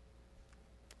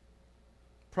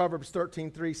 Proverbs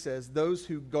 13:3 says, "Those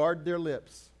who guard their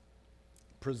lips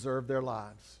preserve their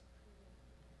lives,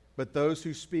 but those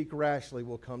who speak rashly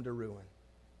will come to ruin."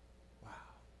 Wow.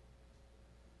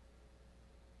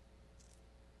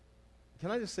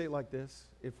 Can I just say it like this?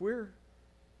 If we're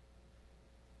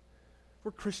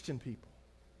Christian people,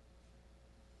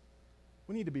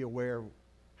 we need to be aware of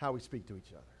how we speak to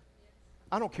each other.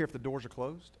 I don't care if the doors are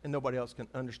closed and nobody else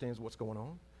understands what's going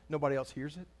on. Nobody else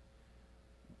hears it.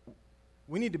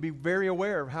 We need to be very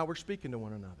aware of how we're speaking to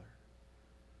one another,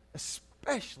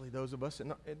 especially those of us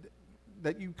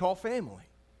that you call family.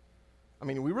 I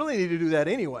mean, we really need to do that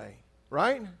anyway,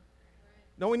 right?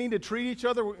 Don't we need to treat each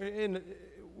other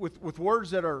with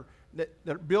words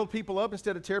that build people up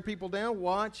instead of tear people down?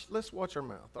 Let's watch our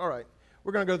mouth. All right,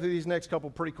 we're going to go through these next couple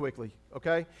pretty quickly,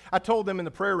 okay? I told them in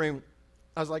the prayer room,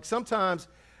 I was like, sometimes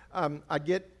I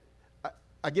get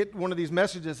one of these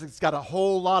messages that's got a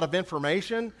whole lot of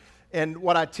information, and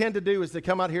what I tend to do is to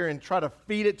come out here and try to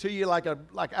feed it to you like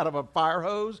out of a fire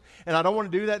hose, and I don't want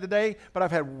to do that today, but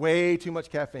I've had way too much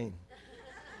caffeine.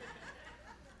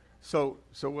 So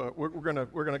we're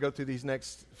gonna go through these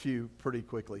next few pretty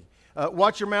quickly.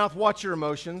 Watch your mouth, watch your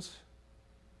emotions.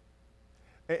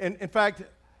 And in fact,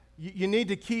 you need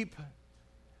to keep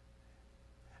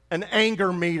an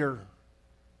anger meter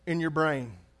in your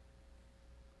brain.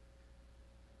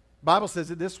 Bible says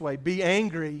it this way: be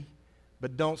angry,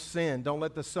 but don't sin. Don't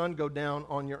let the sun go down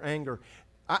on your anger.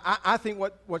 I think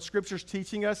what Scripture's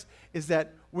teaching us is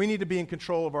that we need to be in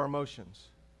control of our emotions.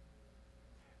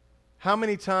 How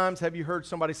many times have you heard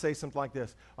somebody say something like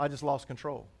this? I just lost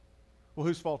control. Well,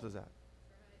 whose fault is that?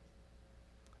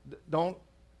 Don't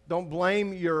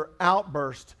blame your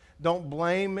outburst. Don't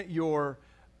blame your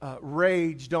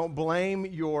rage. Don't blame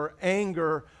your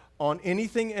anger on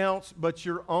anything else but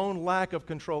your own lack of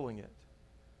controlling it.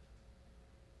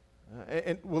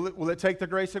 And will it take the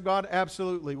grace of God?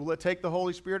 Absolutely. Will it take the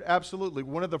Holy Spirit? Absolutely.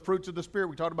 One of the fruits of the Spirit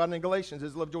we talked about in Galatians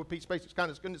is love, joy, peace, patience,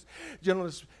 kindness, goodness,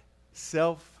 gentleness,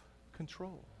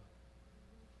 self-control.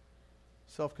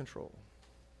 Self-control.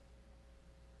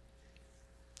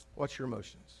 Watch your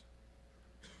emotions.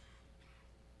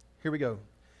 Here we go.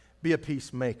 Be a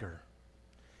peacemaker.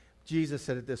 Jesus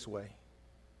said it this way: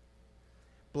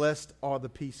 blessed are the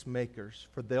peacemakers,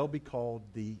 for they'll be called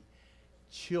the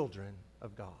children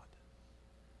of God.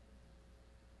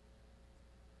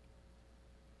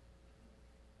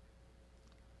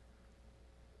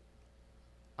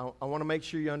 I want to make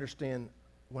sure you understand,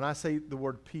 when I say the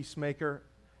word peacemaker,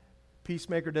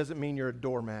 peacemaker doesn't mean you're a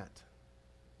doormat.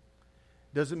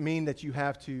 Doesn't mean that you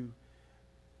have to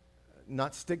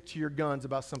not stick to your guns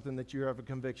about something that you have a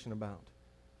conviction about.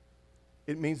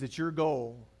 it means that your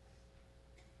goal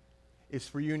is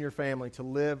for you and your family to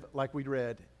live, like we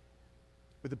read,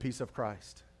 with the peace of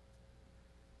Christ.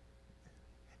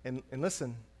 And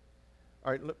listen,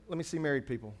 all right, let me see married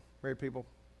people. Married people.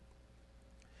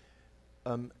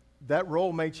 That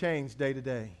role may change day to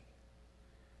day.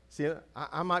 See,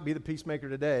 I might be the peacemaker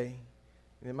today,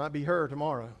 and it might be her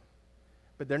tomorrow.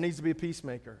 But there needs to be a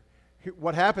peacemaker.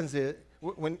 What happens is,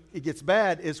 when it gets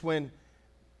bad, is when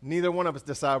neither one of us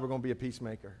decide we're going to be a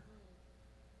peacemaker.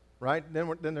 Right?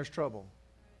 Then there's trouble.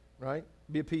 Right?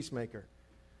 Be a peacemaker.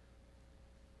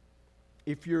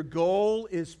 If your goal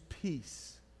is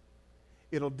peace,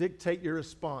 it'll dictate your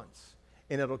response,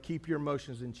 and it'll keep your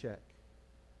emotions in check.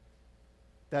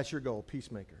 That's your goal,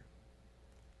 peacemaker.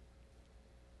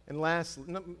 And lastly,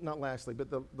 not lastly, but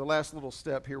the last little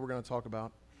step here we're going to talk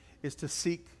about is to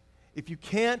seek. If you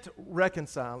can't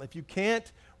reconcile, if you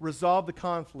can't resolve the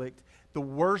conflict, the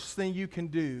worst thing you can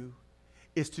do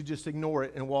is to just ignore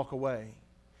it and walk away.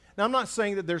 Now, I'm not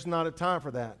saying that there's not a time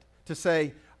for that, to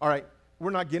say, all right,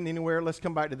 we're not getting anywhere, let's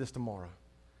come back to this tomorrow.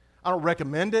 I don't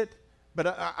recommend it, but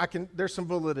I can. There's some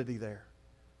validity there.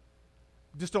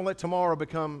 Just don't let tomorrow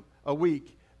become a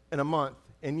week and a month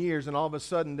and years, and all of a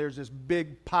sudden there's this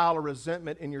big pile of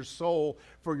resentment in your soul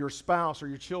for your spouse or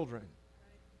your children.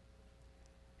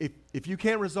 If you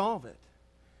can't resolve it,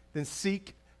 then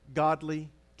seek godly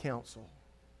counsel.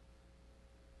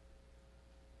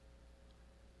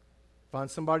 Find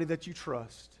somebody that you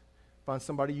trust. Find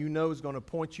somebody you know is going to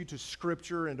point you to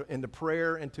Scripture and to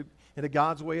prayer and to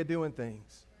God's way of doing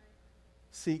things.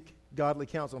 Seek godly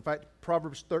counsel. In fact,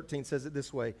 Proverbs 13 says it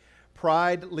this way: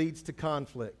 pride leads to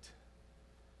conflict.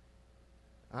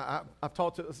 I've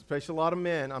talked to especially a lot of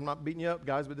men. I'm not beating you up,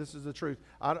 guys, but this is the truth.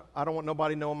 I don't want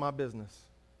nobody knowing my business.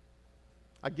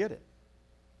 I get it.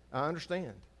 I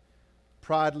understand.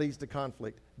 Pride leads to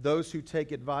conflict. Those who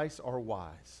take advice are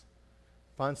wise.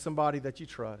 Find somebody that you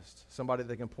trust, somebody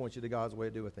that can point you to God's way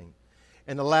to do a thing.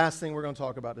 And the last thing we're going to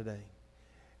talk about today,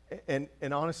 and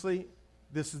honestly,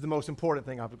 this is the most important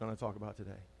thing I'm going to talk about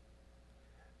today.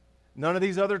 None of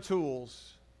these other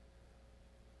tools,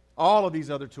 all of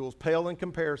these other tools, pale in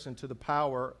comparison to the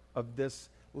power of this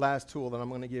last tool that I'm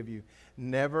going to give you.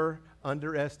 Never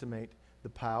underestimate the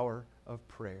power of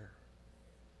prayer.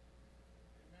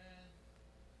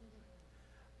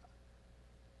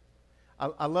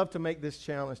 I love to make this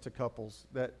challenge to couples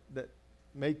that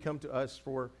may come to us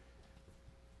for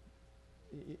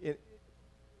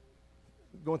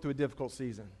going through a difficult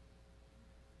season.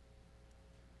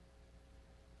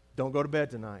 Don't go to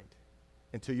bed tonight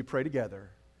until you pray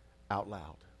together out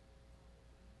loud.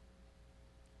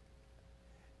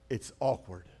 It's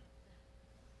awkward.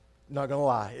 Not going to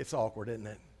lie, it's awkward, isn't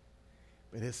it?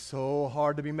 But it's so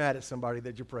hard to be mad at somebody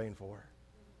that you're praying for.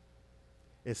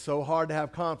 It's so hard to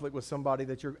have conflict with somebody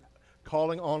that you're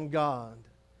calling on God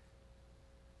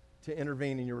to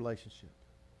intervene in your relationship.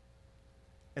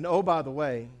 And oh, by the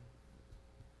way,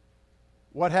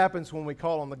 what happens when we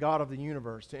call on the God of the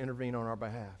universe to intervene on our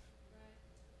behalf?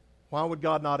 Why would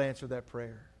God not answer that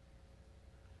prayer?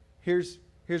 Here's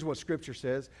what Scripture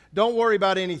says. Don't worry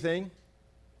about anything.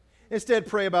 Instead,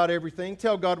 pray about everything.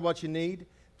 Tell God what you need.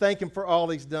 Thank Him for all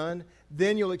He's done.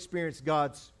 Then you'll experience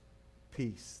God's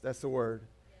peace. That's the word.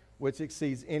 Which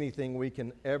exceeds anything we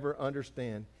can ever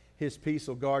understand. His peace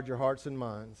will guard your hearts and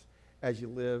minds as you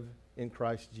live in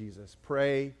Christ Jesus.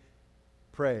 Pray,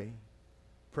 pray,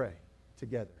 pray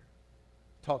together.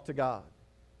 Talk to God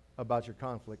about your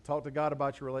conflict. Talk to God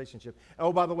about your relationship.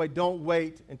 Oh, by the way, don't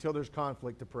wait until there's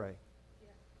conflict to pray. Yeah.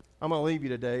 I'm going to leave you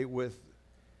today with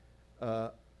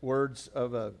words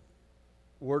of a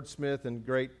wordsmith and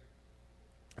great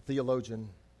theologian.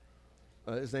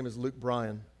 His name is Luke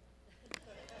Bryan.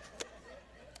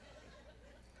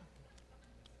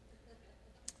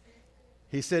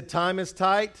 He said, time is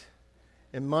tight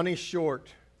and money's short.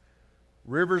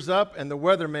 River's up and the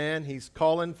weatherman, he's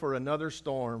calling for another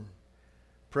storm.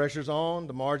 Pressure's on,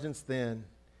 the margin's thin.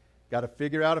 Got to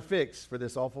figure out a fix for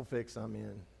this awful fix I'm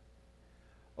in.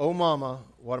 Oh, Mama,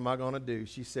 what am I going to do?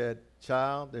 She said,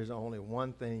 child, there's only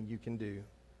one thing you can do.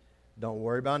 Don't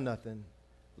worry about nothing.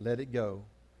 Let it go.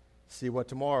 See what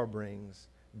tomorrow brings.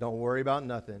 Don't worry about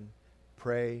nothing.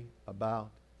 Pray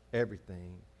about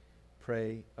everything.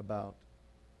 Pray about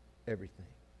everything.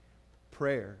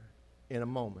 Prayer in a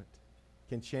moment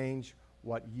can change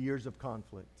what years of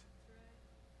conflict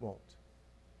won't.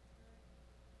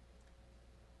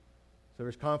 So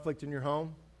there's conflict in your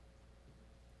home.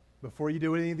 Before you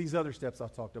do any of these other steps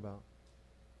I've talked about,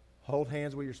 hold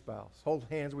hands with your spouse. Hold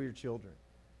hands with your children.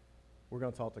 We're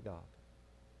going to talk to God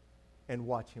and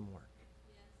watch Him work.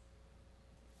 Yes.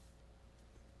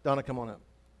 Donna, come on up.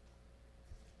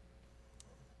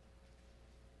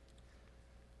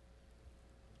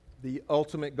 the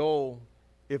ultimate goal,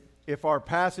 if our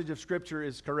passage of Scripture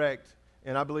is correct,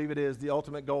 and I believe it is, the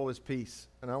ultimate goal is peace.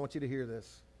 And I want you to hear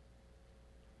this.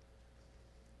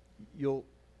 You'll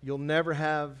never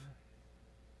have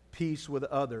peace with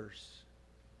others.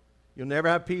 You'll never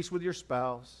have peace with your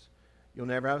spouse. You'll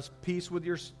never have peace with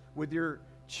your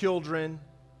children,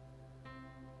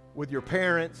 with your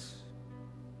parents,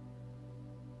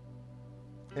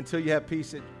 until you have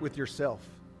peace with yourself.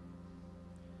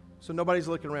 So nobody's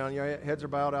looking around. Your heads are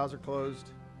bowed, eyes are closed.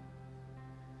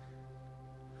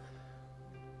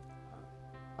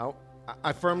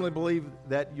 I firmly believe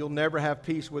that you'll never have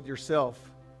peace with yourself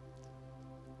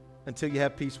until you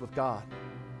have peace with God.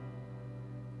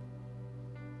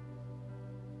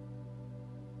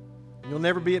 You'll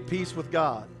never be at peace with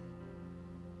God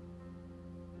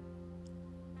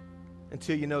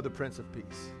until you know the Prince of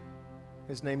Peace.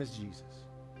 His name is Jesus.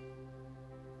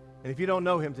 And if you don't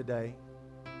know him today,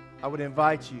 I would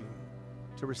invite you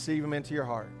to receive him into your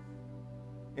heart,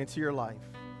 into your life.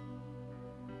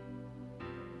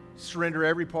 Surrender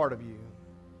every part of you,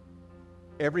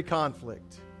 every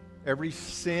conflict, every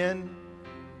sin,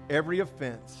 every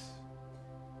offense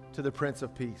to the Prince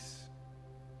of Peace.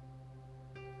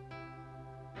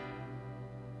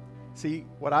 See,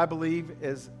 what I believe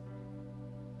is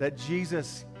that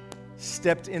Jesus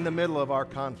stepped in the middle of our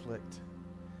conflict.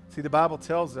 See, the Bible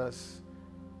tells us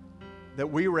that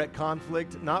we were at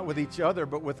conflict not with each other,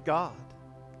 but with God,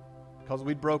 because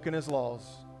we'd broken his laws.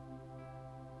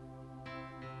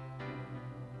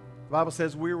 The Bible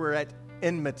says we were at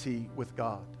enmity with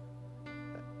God.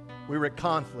 We were at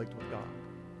conflict with God.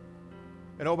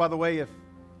 And oh, by the way, if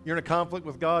you're in a conflict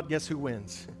with God, guess who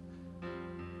wins?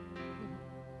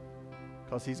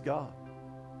 Because he's God.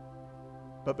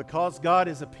 But because God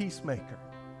is a peacemaker,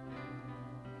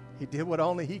 he did what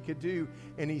only he could do,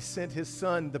 and he sent his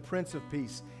Son, the Prince of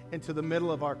Peace, into the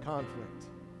middle of our conflict.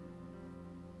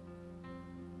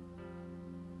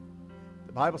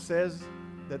 The Bible says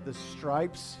that the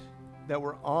stripes that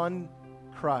were on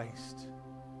Christ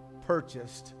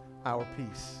purchased our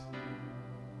peace.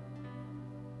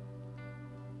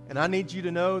 And I need you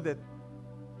to know that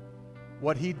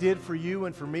what he did for you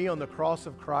and for me on the cross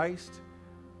of Christ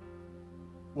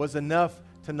was enough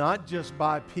to not just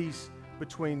buy peace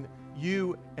between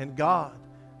you and God,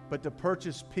 but to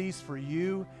purchase peace for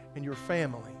you and your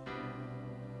family.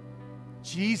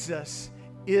 Jesus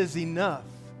is enough.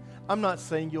 I'm not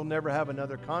saying you'll never have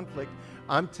another conflict.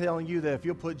 I'm telling you that if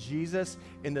you'll put Jesus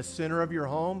in the center of your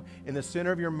home, in the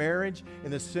center of your marriage,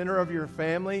 in the center of your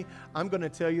family, I'm going to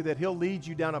tell you that he'll lead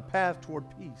you down a path toward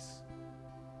peace.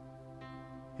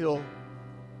 He'll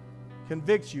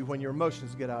convict you when your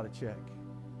emotions get out of check.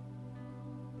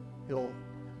 He'll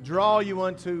draw you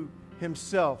unto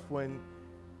himself when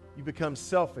you become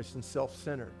selfish and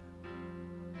self-centered.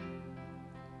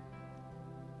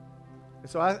 And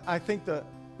so I think the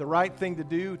right thing to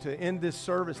do to end this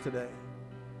service today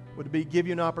would be give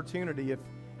you an opportunity,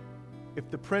 if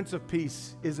the Prince of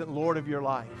Peace isn't Lord of your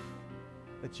life,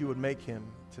 that you would make him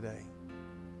today.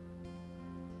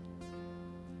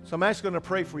 So I'm actually going to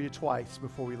pray for you twice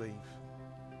before we leave.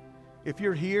 If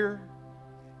you're here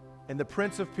and the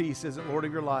Prince of Peace isn't Lord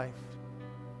of your life,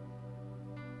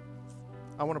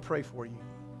 I want to pray for you.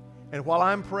 And while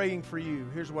I'm praying for you,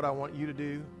 here's what I want you to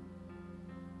do.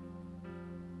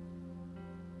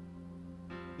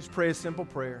 Just pray a simple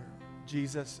prayer.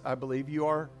 Jesus, I believe you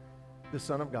are the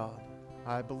Son of God.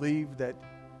 I believe that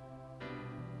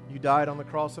you died on the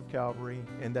cross of Calvary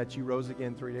and that you rose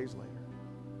again 3 days later.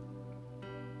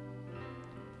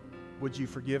 Would you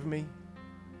forgive me?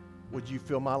 Would you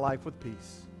fill my life with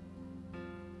peace?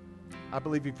 I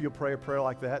believe if you'll pray a prayer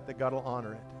like that, that God will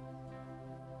honor it.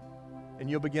 And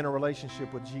you'll begin a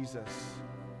relationship with Jesus,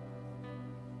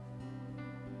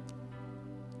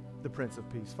 the Prince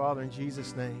of Peace. Father, in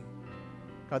Jesus' name,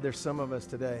 God, there's some of us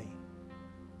today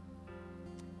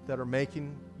that are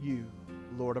making you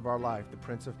Lord of our life, the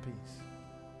Prince of Peace.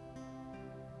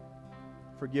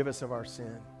 Forgive us of our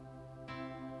sin.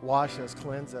 Wash us,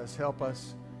 cleanse us, help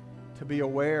us to be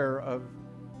aware of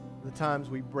the times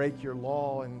we break your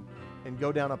law and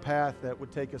go down a path that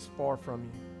would take us far from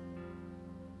you.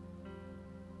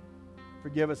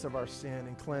 Forgive us of our sin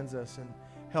and cleanse us and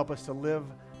help us to live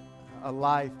a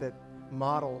life that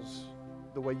models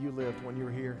the way you lived when you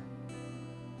were here.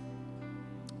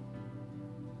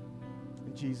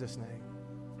 In Jesus' name.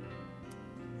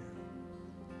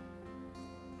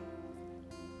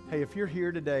 Hey, if you're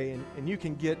here today and you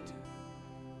can get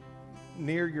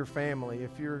near your family,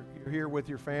 if you're here with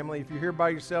your family, if you're here by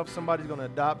yourself, somebody's going to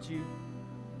adopt you.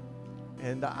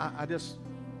 And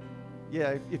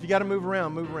if you got to move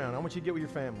around, move around. I want you to get with your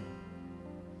family.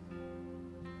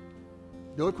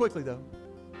 Do it quickly, though.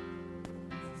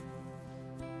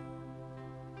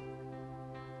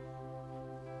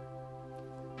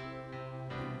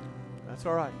 That's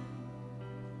all right.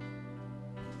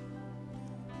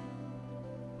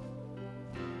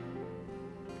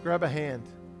 Grab a hand.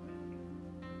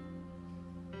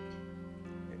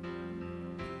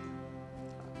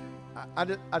 I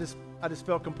just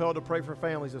felt compelled to pray for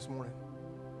families this morning.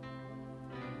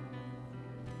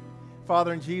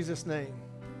 Father, in Jesus' name,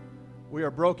 we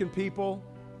are broken people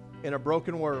in a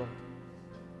broken world.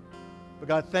 But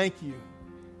God, thank you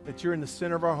that you're in the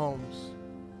center of our homes.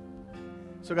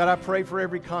 So God, I pray for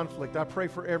every conflict. I pray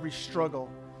for every struggle.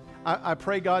 I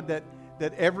pray, God, that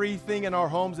everything in our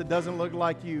homes that doesn't look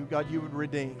like you, God, you would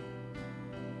redeem.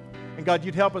 And God,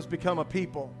 you'd help us become a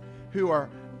people who are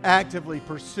actively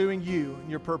pursuing you and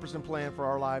your purpose and plan for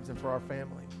our lives and for our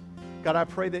family. God, I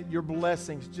pray that your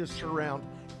blessings just surround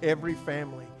every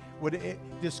family. Would it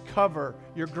just cover,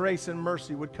 your grace and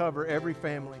mercy would cover every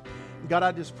family. And God,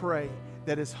 I just pray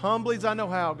that as humbly as I know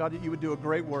how, God, that you would do a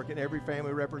great work in every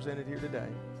family represented here today.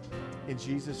 In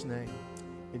Jesus' name.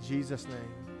 In Jesus'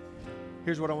 name.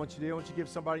 Here's what I want you to do. I want you to give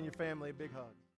somebody in your family a big hug.